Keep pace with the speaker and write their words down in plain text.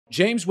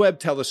James Webb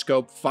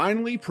Telescope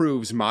finally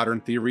proves modern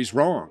theories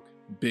wrong.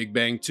 Big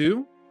Bang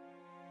 2?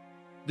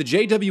 The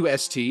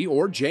JWST,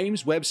 or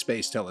James Webb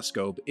Space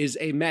Telescope, is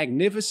a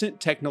magnificent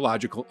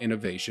technological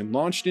innovation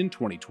launched in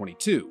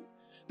 2022.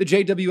 The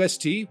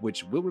JWST,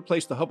 which will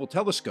replace the Hubble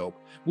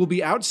Telescope, will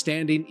be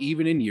outstanding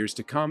even in years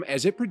to come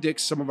as it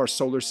predicts some of our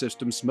solar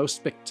system's most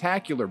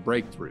spectacular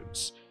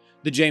breakthroughs.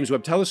 The James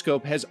Webb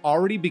Telescope has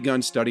already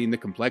begun studying the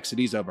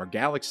complexities of our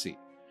galaxy.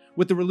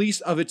 With the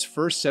release of its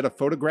first set of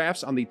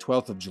photographs on the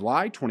 12th of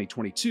July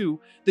 2022,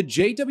 the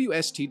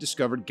JWST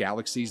discovered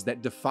galaxies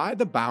that defy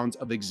the bounds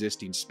of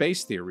existing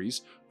space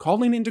theories,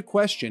 calling into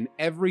question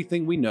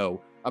everything we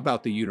know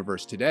about the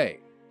universe today.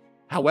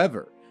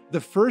 However, the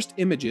first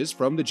images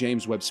from the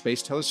James Webb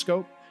Space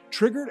Telescope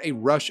triggered a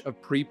rush of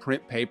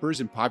preprint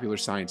papers and popular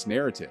science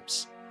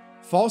narratives.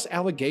 False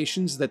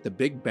allegations that the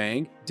Big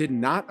Bang did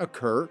not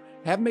occur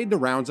have made the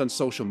rounds on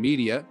social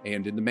media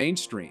and in the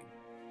mainstream.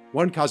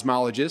 One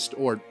cosmologist,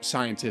 or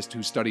scientist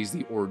who studies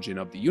the origin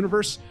of the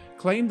universe,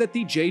 claimed that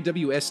the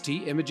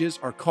JWST images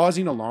are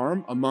causing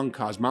alarm among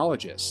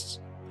cosmologists.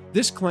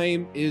 This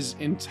claim is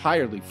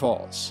entirely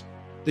false.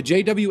 The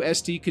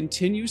JWST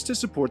continues to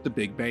support the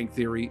Big Bang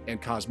theory,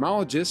 and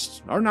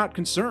cosmologists are not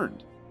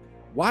concerned.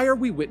 Why are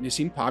we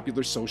witnessing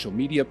popular social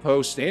media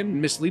posts and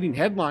misleading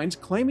headlines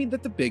claiming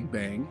that the Big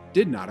Bang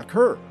did not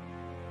occur?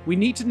 We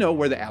need to know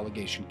where the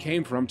allegation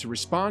came from to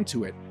respond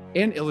to it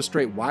and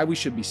illustrate why we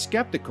should be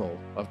skeptical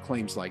of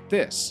claims like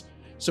this.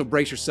 So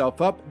brace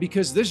yourself up,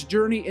 because this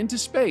journey into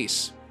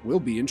space will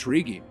be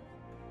intriguing.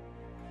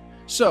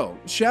 So,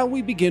 shall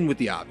we begin with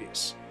the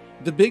obvious?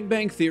 The Big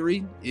Bang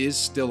theory is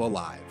still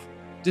alive.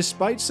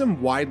 Despite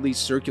some widely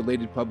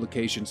circulated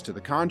publications to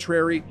the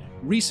contrary,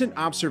 recent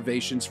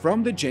observations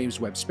from the James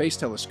Webb Space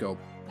Telescope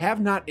have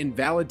not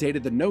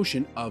invalidated the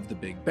notion of the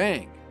Big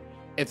Bang.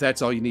 If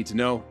that's all you need to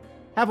know,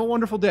 have a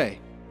wonderful day.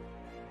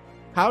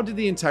 How did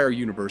the entire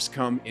universe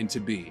come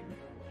into being?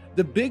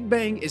 The Big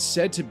Bang is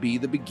said to be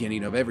the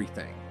beginning of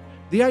everything.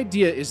 The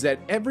idea is that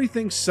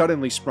everything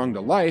suddenly sprung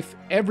to life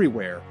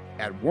everywhere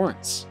at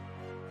once.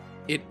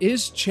 It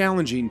is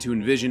challenging to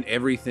envision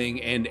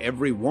everything and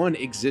everyone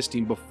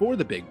existing before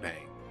the Big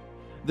Bang.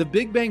 The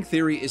Big Bang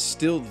theory is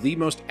still the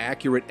most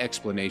accurate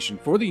explanation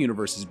for the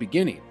universe's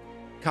beginning.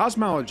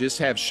 Cosmologists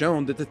have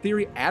shown that the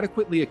theory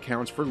adequately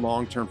accounts for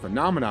long-term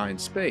phenomena in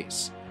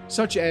space,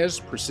 such as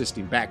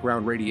persisting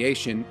background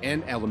radiation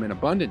and element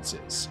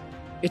abundances.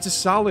 It's a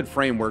solid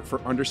framework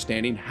for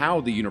understanding how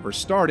the universe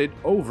started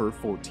over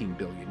 14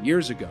 billion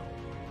years ago.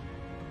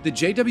 The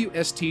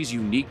JWST's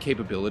unique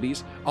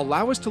capabilities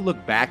allow us to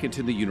look back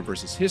into the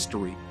universe's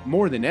history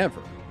more than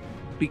ever.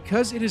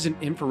 Because it is an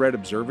infrared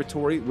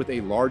observatory with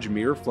a large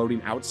mirror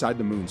floating outside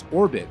the moon's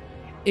orbit,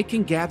 it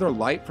can gather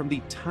light from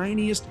the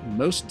tiniest,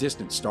 most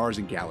distant stars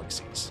and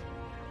galaxies.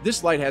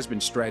 This light has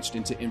been stretched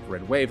into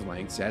infrared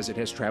wavelengths as it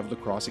has traveled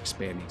across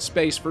expanding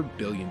space for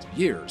billions of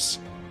years.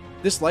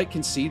 This light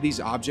can see these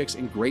objects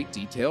in great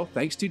detail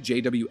thanks to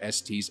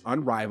JWST's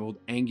unrivaled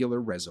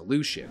angular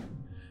resolution.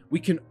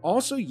 We can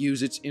also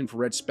use its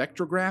infrared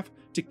spectrograph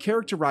to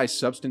characterize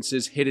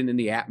substances hidden in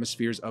the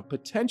atmospheres of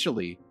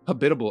potentially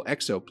habitable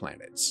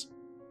exoplanets.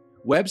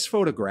 Webb's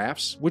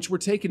photographs, which were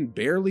taken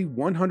barely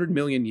 100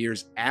 million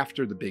years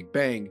after the Big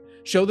Bang,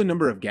 show the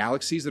number of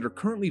galaxies that are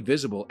currently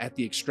visible at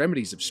the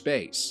extremities of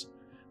space.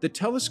 The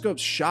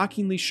telescope's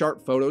shockingly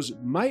sharp photos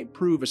might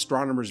prove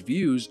astronomers'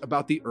 views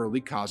about the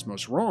early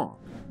cosmos wrong.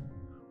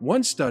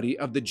 One study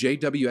of the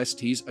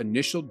JWST's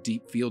initial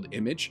deep field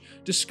image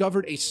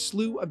discovered a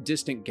slew of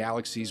distant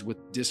galaxies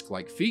with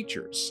disk-like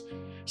features.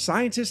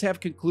 Scientists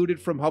have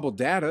concluded from Hubble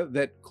data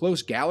that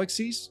close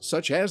galaxies,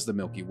 such as the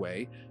Milky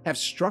Way, have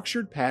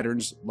structured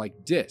patterns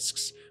like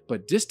disks,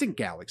 but distant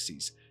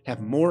galaxies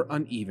have more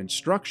uneven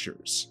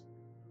structures.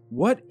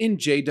 What in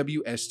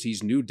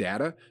JWST's new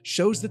data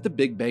shows that the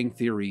Big Bang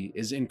theory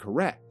is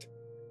incorrect?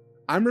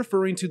 I'm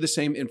referring to the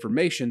same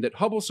information that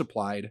Hubble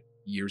supplied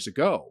years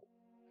ago.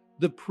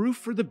 The proof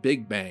for the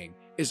Big Bang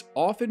is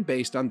often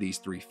based on these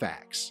three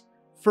facts.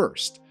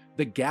 First,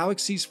 the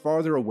galaxies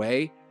farther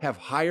away have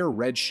higher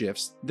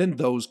redshifts than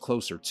those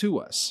closer to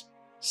us.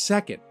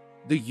 Second,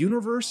 the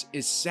universe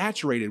is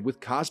saturated with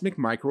cosmic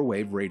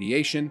microwave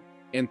radiation.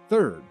 And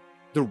third,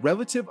 the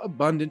relative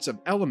abundance of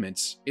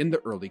elements in the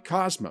early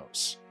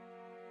cosmos.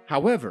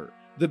 However,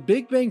 the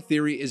Big Bang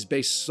theory is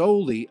based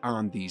solely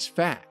on these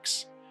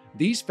facts.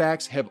 These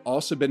facts have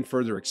also been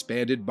further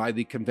expanded by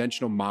the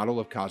conventional model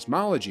of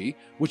cosmology,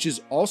 which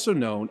is also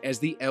known as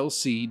the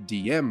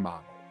LCDM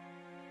model.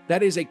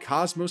 That is a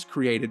cosmos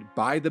created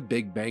by the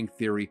Big Bang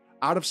theory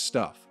out of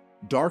stuff,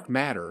 dark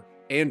matter,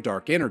 and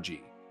dark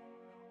energy.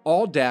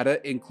 All data,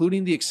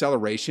 including the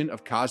acceleration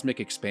of cosmic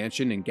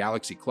expansion and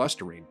galaxy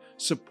clustering,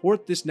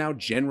 support this now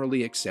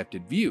generally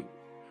accepted view.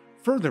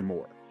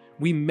 Furthermore,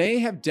 we may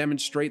have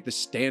demonstrated the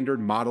standard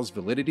model's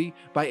validity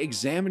by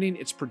examining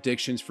its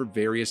predictions for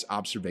various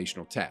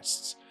observational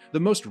tests. The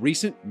most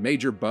recent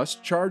major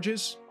bust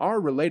charges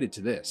are related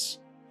to this.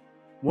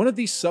 One of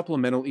these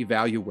supplemental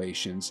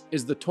evaluations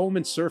is the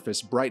Tolman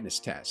surface brightness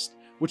test,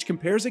 which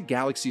compares a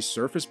galaxy's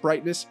surface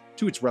brightness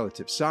to its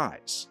relative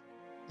size.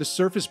 The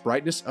surface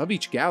brightness of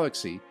each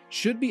galaxy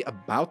should be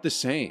about the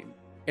same,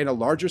 and a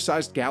larger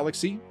sized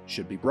galaxy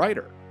should be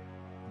brighter.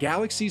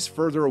 Galaxies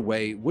further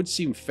away would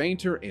seem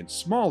fainter and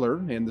smaller,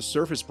 and the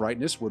surface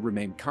brightness would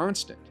remain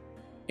constant.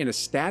 In a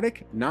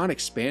static,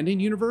 non-expanding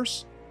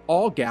universe,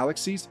 all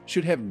galaxies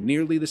should have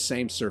nearly the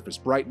same surface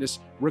brightness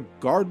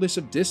regardless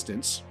of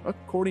distance,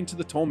 according to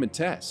the Tolman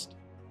test.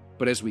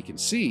 But as we can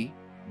see,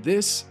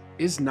 this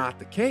is not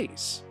the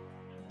case.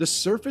 The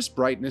surface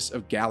brightness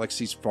of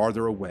galaxies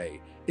farther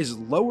away is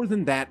lower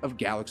than that of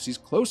galaxies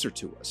closer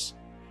to us.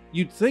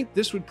 You'd think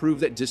this would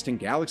prove that distant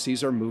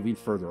galaxies are moving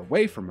further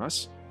away from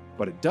us,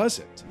 but it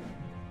doesn't.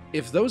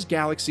 If those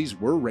galaxies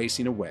were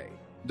racing away,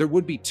 there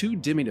would be two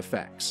dimming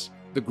effects: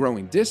 the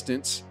growing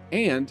distance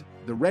and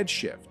the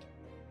redshift.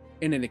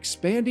 In an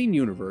expanding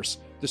universe,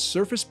 the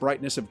surface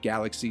brightness of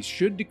galaxies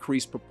should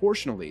decrease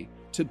proportionally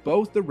to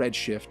both the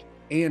redshift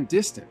and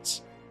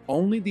distance.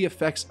 Only the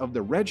effects of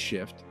the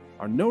redshift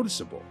are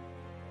noticeable.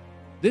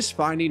 This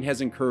finding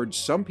has encouraged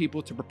some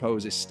people to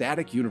propose a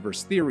static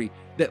universe theory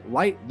that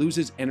light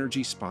loses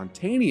energy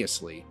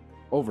spontaneously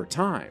over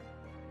time.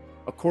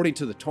 According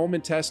to the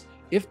Tolman test,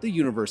 if the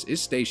universe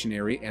is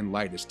stationary and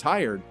light is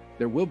tired,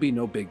 there will be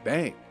no Big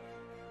Bang.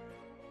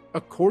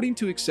 According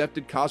to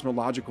accepted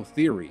cosmological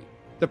theory,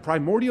 the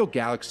primordial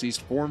galaxies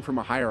formed from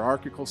a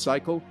hierarchical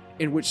cycle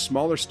in which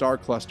smaller star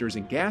clusters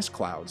and gas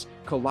clouds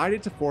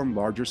collided to form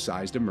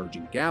larger-sized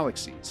emerging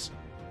galaxies.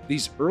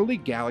 These early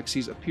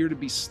galaxies appear to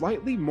be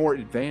slightly more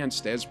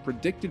advanced as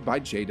predicted by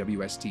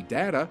JWST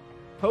data,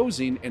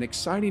 posing an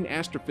exciting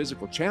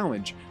astrophysical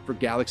challenge for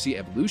galaxy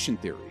evolution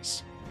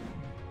theories.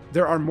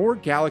 There are more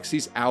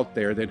galaxies out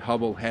there than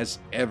Hubble has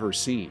ever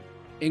seen,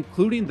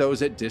 including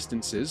those at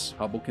distances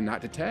Hubble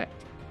cannot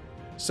detect.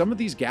 Some of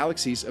these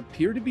galaxies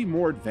appear to be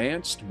more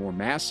advanced, more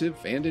massive,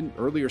 and in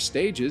earlier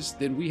stages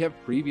than we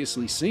have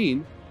previously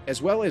seen,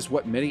 as well as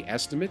what many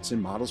estimates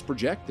and models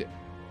projected.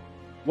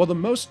 While the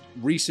most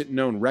recent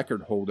known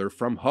record holder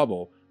from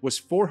Hubble was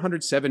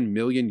 407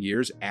 million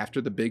years after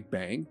the Big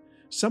Bang,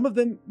 some of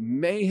them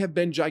may have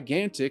been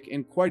gigantic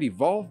and quite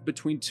evolved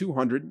between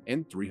 200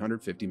 and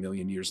 350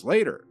 million years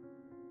later.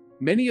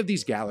 Many of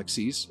these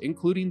galaxies,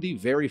 including the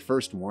very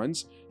first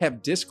ones,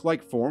 have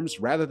disk-like forms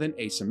rather than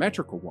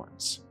asymmetrical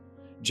ones.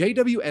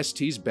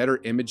 JWST's better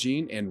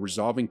imaging and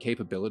resolving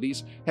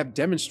capabilities have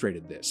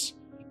demonstrated this,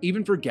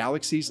 even for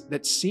galaxies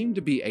that seem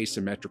to be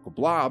asymmetrical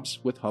blobs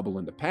with Hubble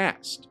in the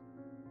past.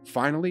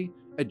 Finally,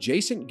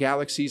 adjacent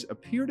galaxies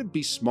appear to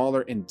be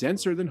smaller and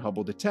denser than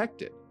Hubble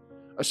detected.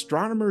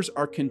 Astronomers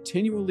are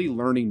continually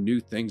learning new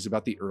things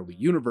about the early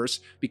universe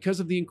because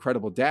of the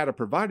incredible data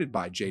provided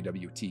by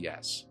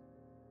JWTS.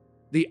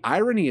 The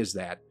irony is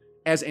that,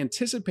 as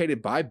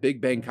anticipated by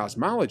Big Bang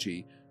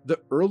cosmology, the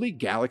early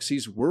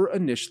galaxies were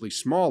initially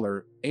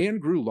smaller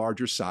and grew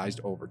larger sized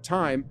over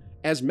time,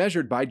 as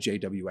measured by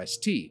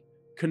JWST,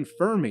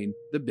 confirming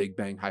the Big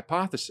Bang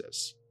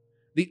hypothesis.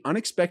 The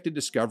unexpected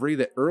discovery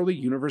that early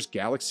universe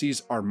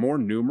galaxies are more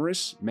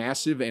numerous,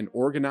 massive, and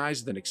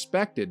organized than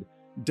expected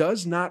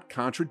does not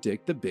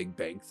contradict the Big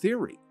Bang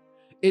theory.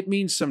 It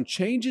means some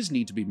changes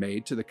need to be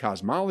made to the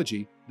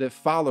cosmology that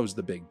follows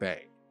the Big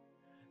Bang.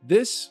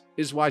 This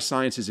is why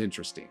science is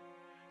interesting.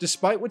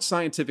 Despite what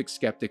scientific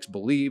skeptics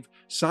believe,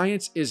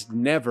 science is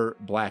never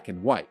black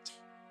and white.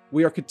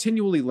 We are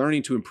continually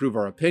learning to improve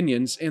our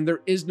opinions, and there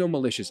is no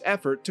malicious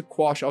effort to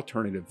quash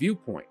alternative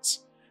viewpoints.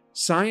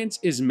 Science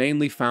is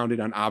mainly founded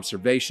on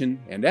observation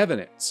and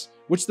evidence,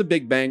 which the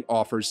Big Bang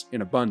offers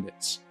in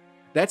abundance.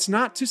 That's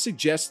not to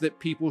suggest that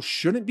people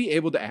shouldn't be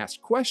able to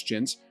ask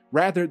questions.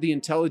 Rather, the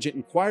intelligent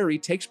inquiry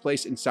takes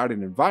place inside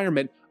an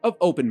environment of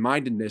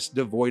open-mindedness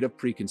devoid of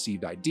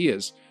preconceived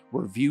ideas,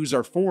 where views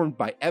are formed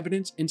by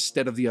evidence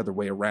instead of the other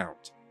way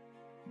around.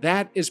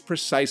 That is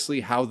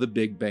precisely how the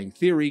Big Bang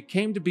theory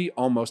came to be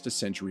almost a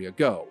century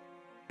ago,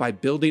 by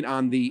building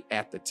on the,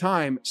 at the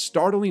time,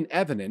 startling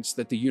evidence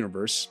that the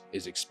universe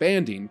is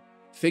expanding,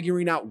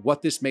 figuring out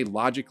what this may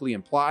logically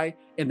imply,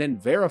 and then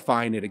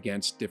verifying it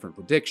against different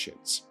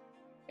predictions.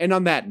 And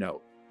on that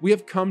note, we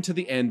have come to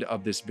the end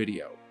of this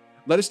video.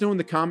 Let us know in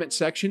the comment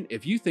section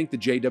if you think the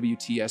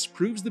JWTS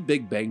proves the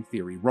Big Bang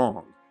theory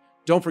wrong.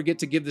 Don't forget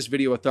to give this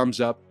video a thumbs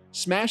up,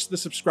 smash the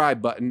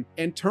subscribe button,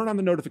 and turn on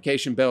the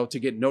notification bell to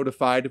get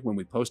notified when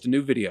we post a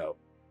new video.